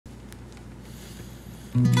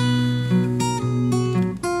When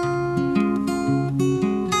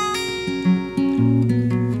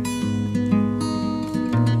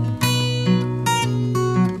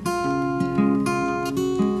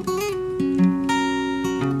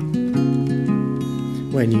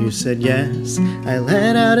you said yes, I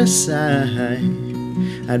let out a sigh.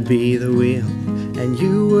 I'd be the wheel and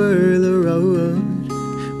you were the road.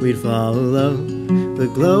 We'd follow the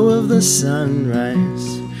glow of the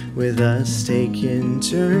sunrise, with us taking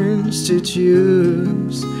turns to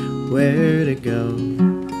choose where to go.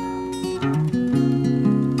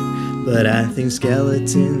 But I think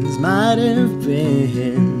skeletons might have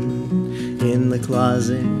been in the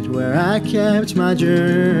closet where I kept my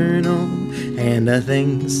journal. And I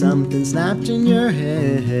think something snapped in your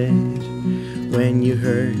head when you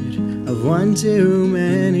heard of one too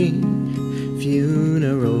many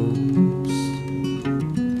funerals.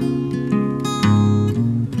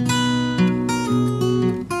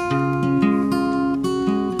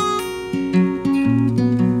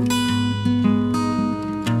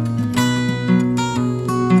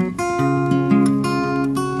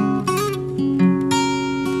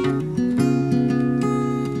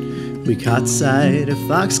 We caught sight of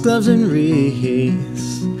foxgloves and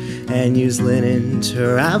wreaths, and used linen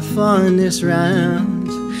to wrap fondness round.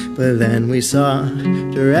 But then we saw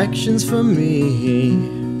directions for me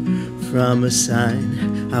from a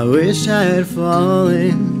sign I wish I had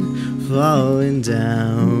fallen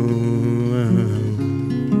down.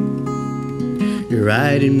 Your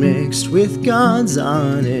writing mixed with God's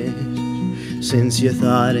on it, since you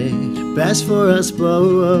thought it best for us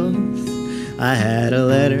both. I had a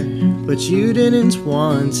letter, but you didn't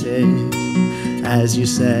want it. As you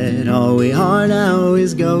said, all we are now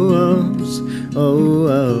is ghosts.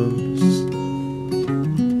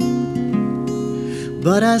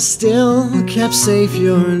 But I still kept safe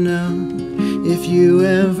your note, if you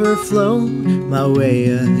ever float my way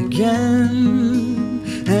again.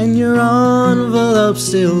 And your envelope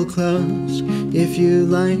still closed, if you'd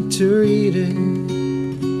like to read it.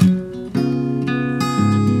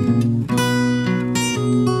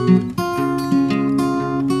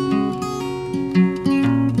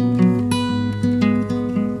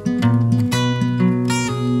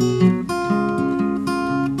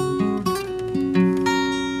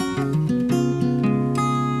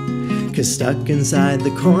 'Cause stuck inside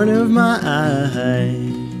the corner of my eye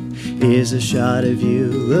is a shot of you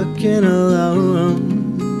looking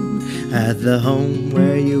alone at the home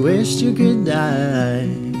where you wished you could die,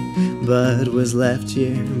 but was left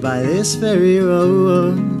here by this very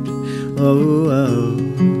road.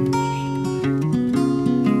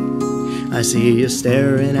 I see you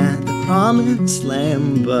staring at the promised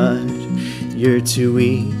land, but you're too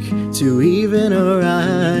weak to even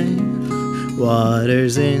arrive.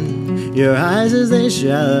 Water's in your eyes as they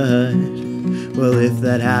shut. Well, if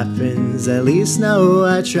that happens, at least know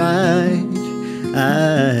I tried.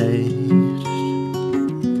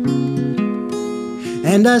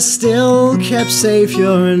 And I still kept safe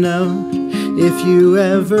your note, if you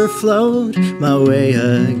ever float my way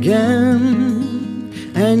again.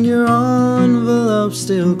 And your envelope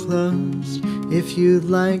still closed, if you'd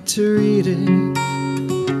like to read it.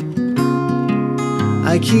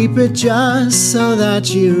 I keep it just so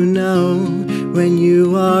that you know, when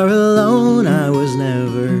you are alone, I was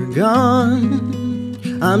never gone.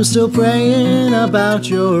 I'm still praying about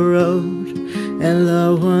your road and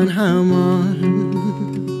the one I'm on.